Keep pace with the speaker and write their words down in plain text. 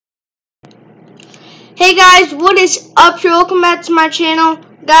Hey guys, what is up here? Welcome back to my channel.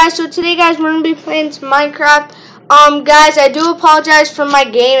 Guys, so today guys we're gonna be playing some Minecraft. Guys, I do apologize for my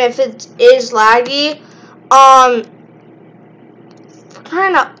game if it is laggy.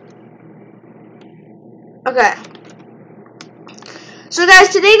 Kinda okay. So guys,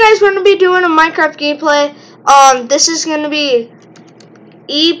 today guys we're gonna be doing a Minecraft gameplay. This is gonna be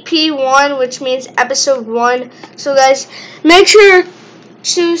EP1, which means episode 1. So guys, make sure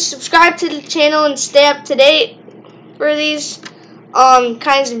to subscribe to the channel and stay up to date for these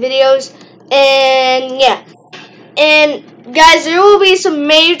kinds of videos. And yeah, and guys, there will be some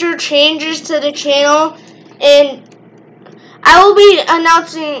major changes to the channel, and I will be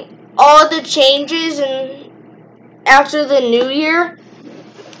announcing all the changes and after the new year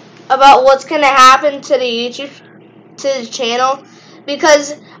about what's gonna happen to the channel,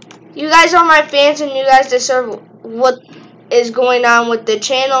 because you guys are my fans and you guys deserve what is going on with the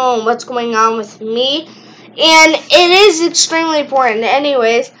channel and what's going on with me, and it is extremely important.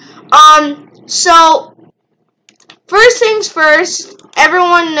 Anyways, so first things first,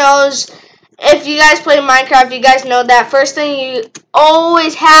 everyone knows, if you guys play Minecraft, you guys know that first thing you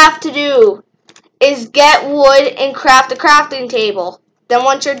always have to do is get wood and craft a crafting table. Then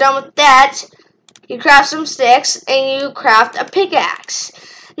once you're done with that, you craft some sticks and you craft a pickaxe.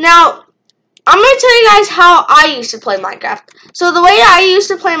 Now, I'm going to tell you guys how I used to play Minecraft. So the way I used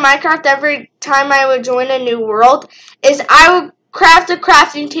to play Minecraft every time I would join a new world is I would craft a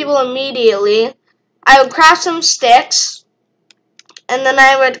crafting table immediately. I would craft some sticks, and then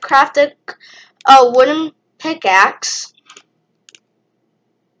I would craft a wooden pickaxe.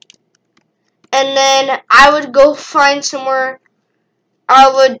 And then I would go find somewhere. I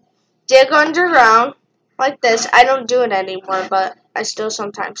would dig underground like this. I don't do it anymore, but I still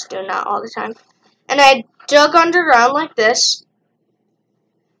sometimes do, not all the time. And I dug underground like this.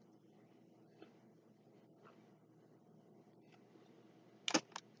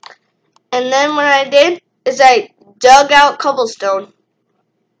 And then what I did is I dug out cobblestone.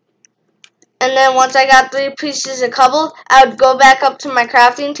 And then once I got 3 pieces of cobble, I would go back up to my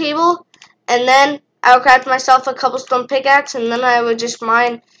crafting table. And then I would craft myself a cobblestone pickaxe. And then I would just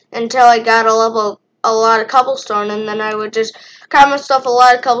mine until I got a lot of cobblestone. And then I would just craft myself a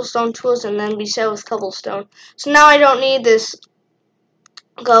lot of cobblestone tools and then be set with cobblestone. So now I don't need this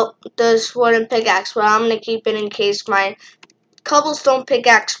wooden pickaxe, but I'm going to keep it in case my cobblestone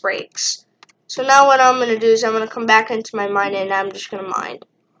pickaxe breaks. So now what I'm going to do is I'm going to come back into my mine and I'm just going to mine.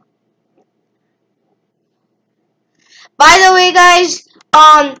 By the way, guys,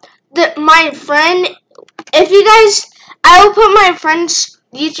 my friend, I will put my friend's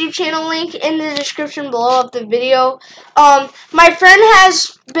YouTube channel link in the description below of the video. My friend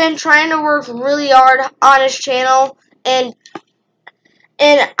has been trying to work really hard on his channel, and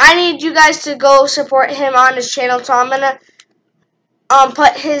I need you guys to go support him on his channel. So I'm gonna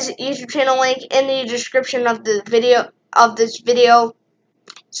put his YouTube channel link in the description of this video.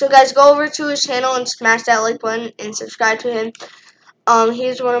 So guys, go over to his channel and smash that like button and subscribe to him.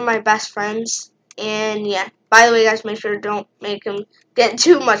 He's one of my best friends, and yeah. By the way, guys, make sure don't make him get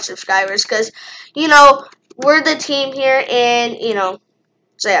too much subscribers, because you know we're the team here, and you know,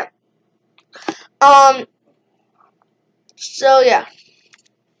 so yeah. So yeah.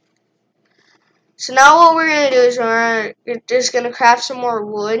 So now what we're gonna do is we're just gonna craft some more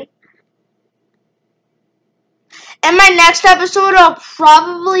wood. In my next episode, I'll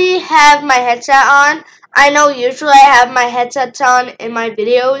probably have my headset on. I know usually I have my headsets on in my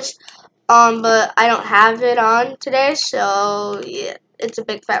videos, but I don't have it on today, so yeah, it's a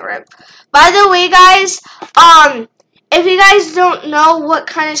big fat rip. By the way, guys, if you guys don't know what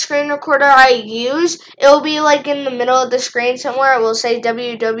kind of screen recorder I use, it will be like in the middle of the screen somewhere. It will say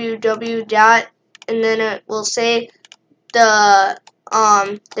www. And then it will say the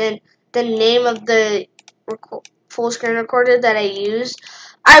name of the full screen recorder that I use.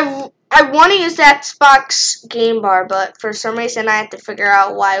 I want to use the Xbox Game Bar, but for some reason I have to figure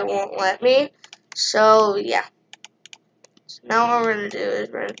out why it won't let me. So yeah. So now what we're gonna do is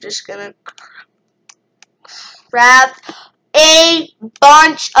we're just gonna craft a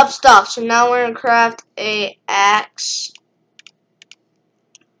bunch of stuff. So now we're gonna craft a axe.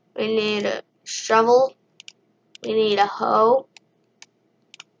 We need a shovel. We need a hoe.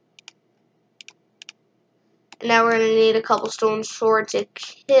 And now we're going to need a cobblestone sword to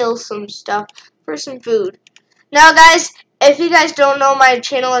kill some stuff for some food. Now, guys, if you guys don't know, my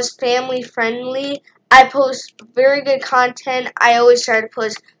channel is family friendly. I post very good content. I always try to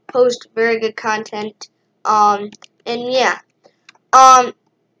post very good content. And yeah. And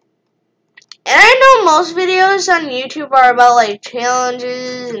I know most videos on YouTube are about like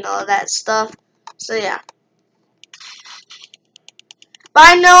challenges and all that stuff. So yeah. But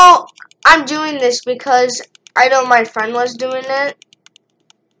I know I'm doing this because I know my friend was doing it.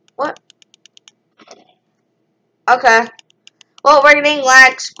 What? Okay. Well, we're getting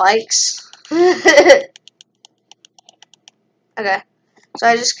lag spikes. Okay. So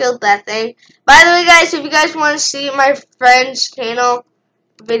I just killed that thing. By the way, guys, if you guys want to see my friend's channel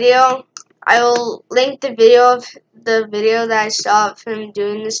video, I will link the video that I saw of him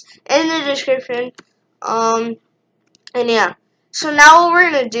doing this in the description. And yeah. So now what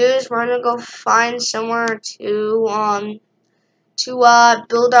we're gonna do is we're gonna go find somewhere to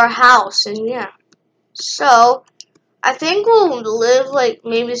build our house, and yeah. So I think we'll live like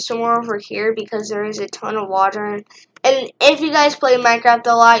maybe somewhere over here because there is a ton of water. And if you guys play Minecraft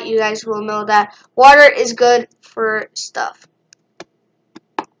a lot, you guys will know that water is good for stuff.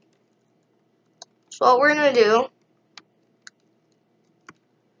 So what we're going to do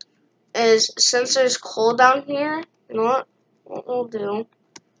is, since there's coal down here, you know what we'll do?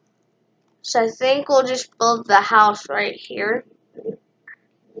 So I think we'll just build the house right here.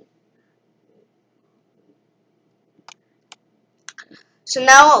 So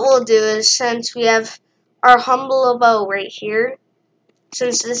now what we'll do is, since we have our humble abode right here,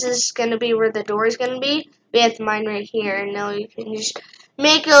 since this is going to be where the door is going to be, we have mine right here. And now you can just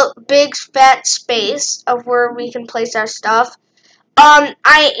make a big fat space of where we can place our stuff. I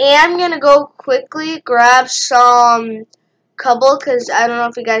am going to go quickly grab some cobble, because I don't know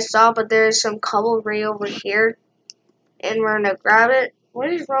if you guys saw, but there's some cobble right over here. And we're going to grab it.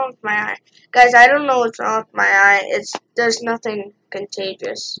 What is wrong with my eye? Guys, I don't know what's wrong with my eye. There's nothing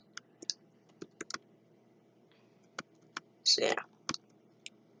contagious. So yeah.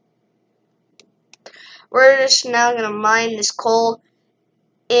 We're just now going to mine this coal,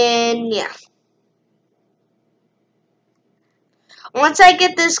 and yeah. Once I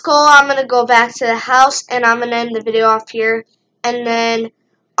get this coal, I'm going to go back to the house, and I'm going to end the video off here, and then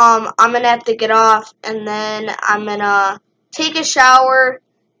I'm going to have to get off, and then I'm going to take a shower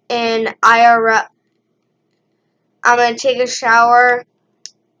in IRL. I'm going to take a shower.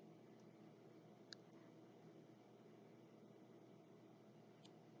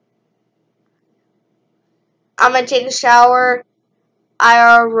 I'm going to take a shower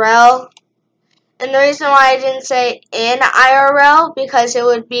IRL. And the reason why I didn't say in IRL, because it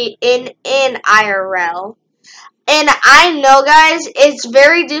would be in IRL. And I know, guys, it's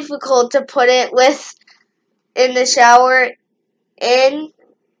very difficult to put it with in the shower in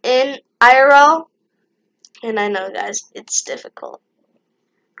IRL. And I know, guys, it's difficult.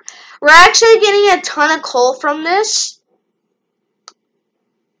 We're actually getting a ton of coal from this.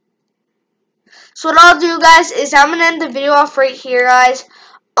 So what I'll do, guys, is I'm going to end the video off right here, guys.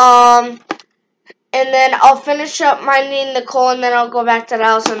 And then I'll finish up mining the coal, and then I'll go back to the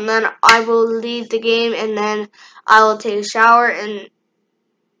house, and then I will leave the game, and then I will take a shower in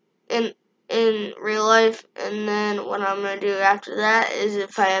real life. And then what I'm going to do after that is,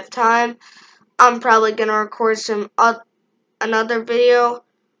 if I have time, I'm probably going to record another video,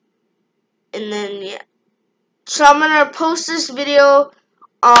 and then yeah. So I'm going to post this video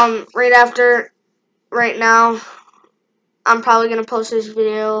right now. I'm probably going to post this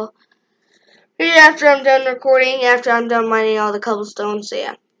video right after I'm done recording, after I'm done mining all the cobblestone. So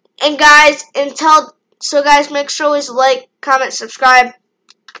yeah. And guys, guys, make sure always like, comment, subscribe,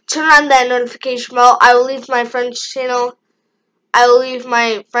 turn on that notification bell. I will leave my friend's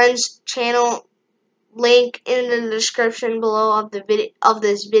channel. Link in the description below of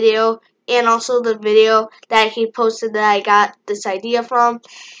this video, and also the video that he posted that I got this idea from.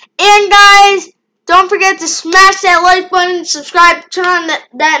 And guys, don't forget to smash that like button, subscribe, turn on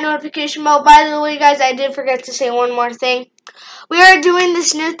that notification bell. By the way, guys, I did forget to say one more thing. We are doing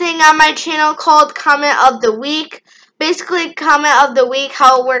this new thing on my channel called Comment of the Week. Basically, Comment of the Week,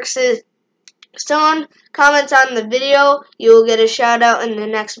 how it works is, someone comments on the video, you will get a shout out in the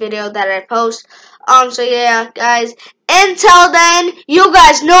next video that I post. So yeah, guys, until then, you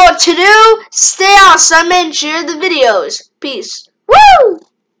guys know what to do. Stay awesome and share the videos. Peace. Woo!